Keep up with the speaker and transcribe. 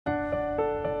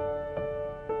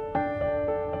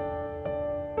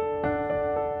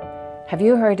Have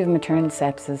you heard of maternal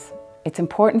sepsis? It's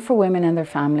important for women and their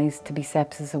families to be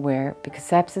sepsis aware because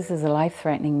sepsis is a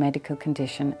life-threatening medical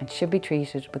condition and should be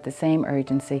treated with the same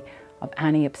urgency of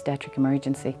any obstetric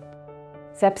emergency.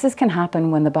 Sepsis can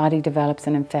happen when the body develops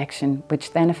an infection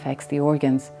which then affects the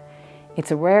organs.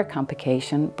 It's a rare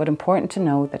complication, but important to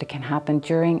know that it can happen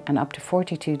during and up to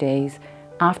 42 days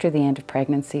after the end of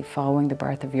pregnancy following the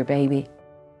birth of your baby.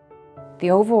 The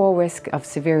overall risk of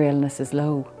severe illness is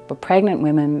low, but pregnant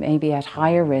women may be at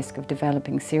higher risk of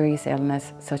developing serious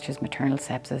illness such as maternal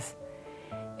sepsis.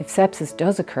 If sepsis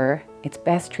does occur, it's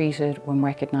best treated when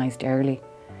recognised early.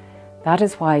 That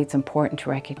is why it's important to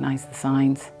recognise the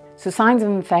signs. So signs of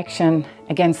infection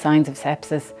against signs of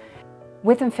sepsis.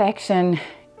 With infection,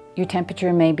 your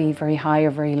temperature may be very high or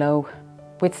very low.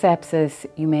 With sepsis,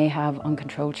 you may have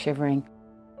uncontrolled shivering.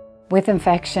 With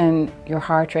infection, your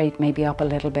heart rate may be up a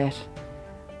little bit.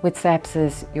 With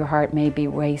sepsis, your heart may be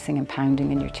racing and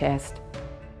pounding in your chest.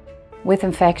 With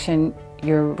infection,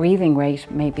 your breathing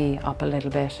rate may be up a little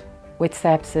bit. With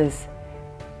sepsis,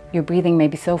 your breathing may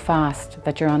be so fast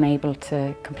that you're unable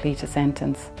to complete a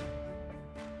sentence.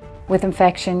 With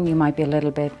infection, you might be a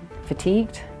little bit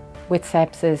fatigued. With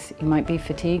sepsis, you might be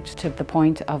fatigued to the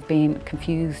point of being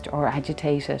confused or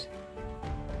agitated.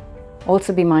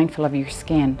 Also be mindful of your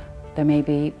skin. There may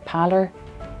be pallor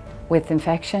with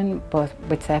infection, but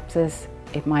with sepsis,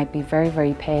 it might be very,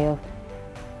 very pale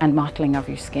and mottling of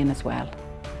your skin as well.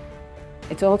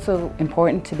 It's also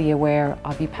important to be aware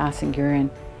of you passing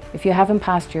urine. If you haven't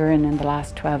passed urine in the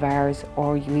last 12 hours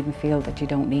or you even feel that you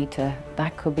don't need to,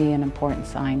 that could be an important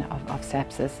sign of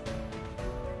sepsis.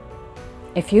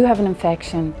 If you have an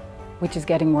infection which is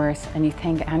getting worse and you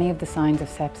think any of the signs of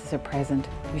sepsis are present,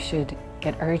 you should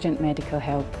get urgent medical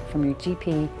help from your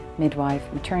GP, midwife,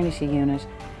 maternity unit,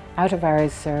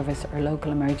 out-of-hours service or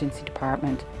local emergency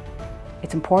department.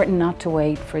 It's important not to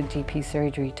wait for a GP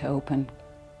surgery to open.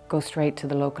 Go straight to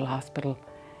the local hospital.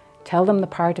 Tell them the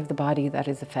part of the body that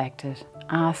is affected.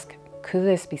 Ask, could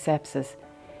this be sepsis?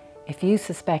 If you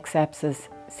suspect sepsis,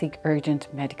 seek urgent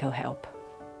medical help.